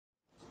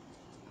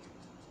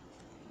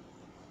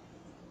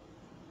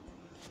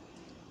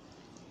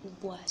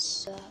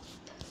What's up,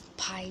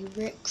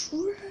 pirate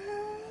crew?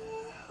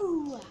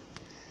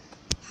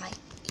 Hi,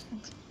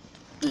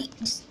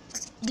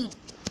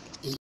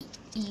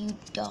 you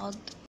dog.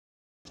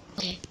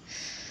 Okay.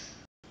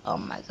 Oh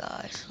my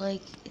gosh,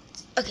 like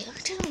it's okay.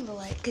 Let's turn on the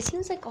light because it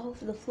seems like all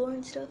over the floor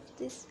and stuff.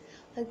 This,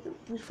 like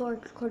before I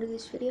recorded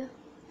this video.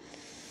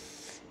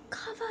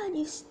 Come on,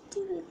 you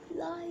stupid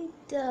light.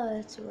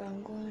 That's the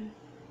wrong one.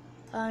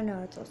 Oh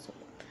no, it's also.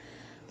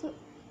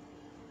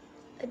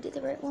 I did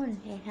the right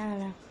one. Yeah, I don't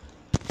know.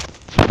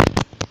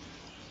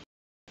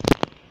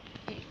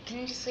 Can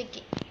I just like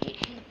get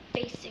in the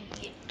face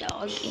of you,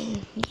 dog?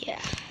 And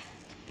yeah.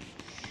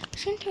 I'm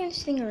just gonna turn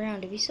this thing around.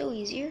 It'd be so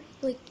easier.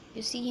 Like,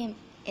 you see him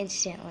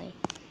instantly.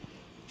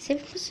 Say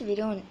if I post a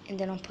video and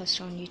then I'll post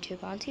it on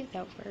YouTube. I'll see if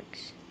that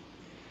works.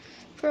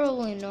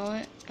 Probably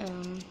not. I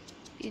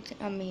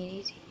mean,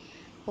 easy.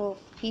 Well,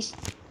 he's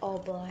all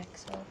black,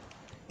 so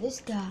this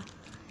guy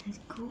is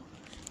cool.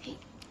 Hey,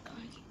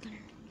 Gunner.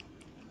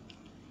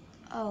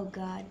 Oh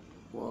God.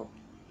 Well,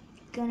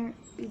 Gunner,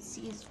 you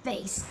see his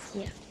face.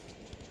 Yeah.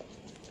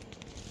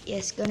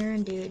 Yes, Gunner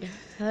and Dude.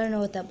 I don't know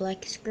what that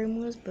black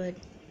screen was, but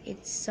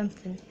it's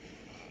something.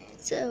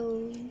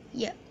 So,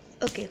 yeah.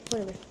 Okay,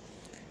 whatever.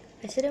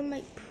 I said I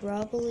might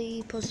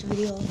probably post a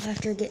video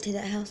after I get to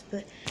that house,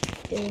 but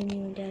then you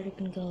and Dad are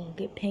gonna go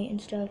get paint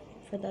and stuff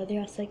for the other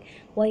house, like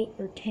white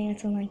or tan,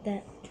 something like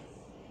that.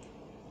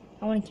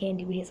 I want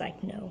Candy, but he's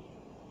like, no.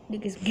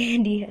 Because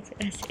Candy has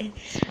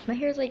my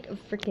hair's like a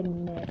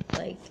freaking mess.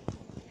 Like,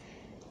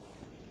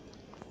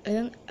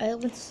 I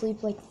went to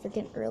sleep like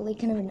freaking early,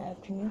 kind of in the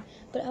afternoon,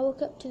 but I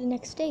woke up to the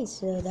next day,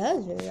 so that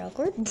was very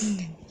awkward.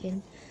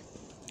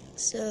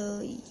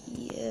 So,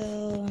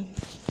 yeah.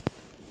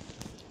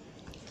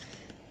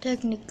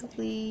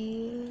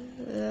 Technically,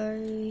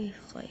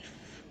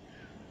 life.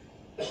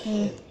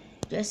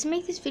 Just to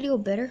make this video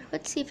better,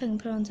 let's see if I can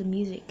put on some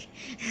music.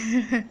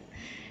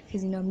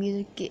 Because, you know,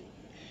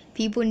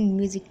 people need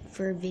music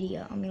for a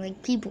video. I mean,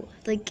 like, people.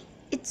 Like,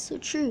 it's so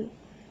true.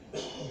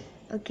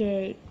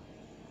 Okay.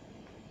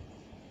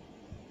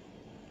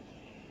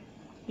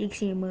 You can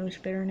see it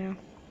much better now.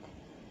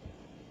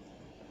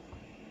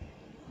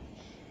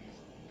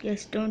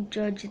 Yes, don't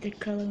judge the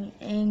coloring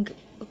angle.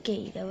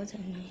 Okay, that was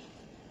annoying.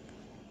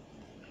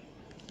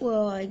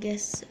 Well, I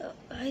guess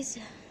guys,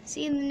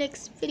 see you in the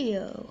next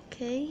video,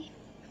 okay?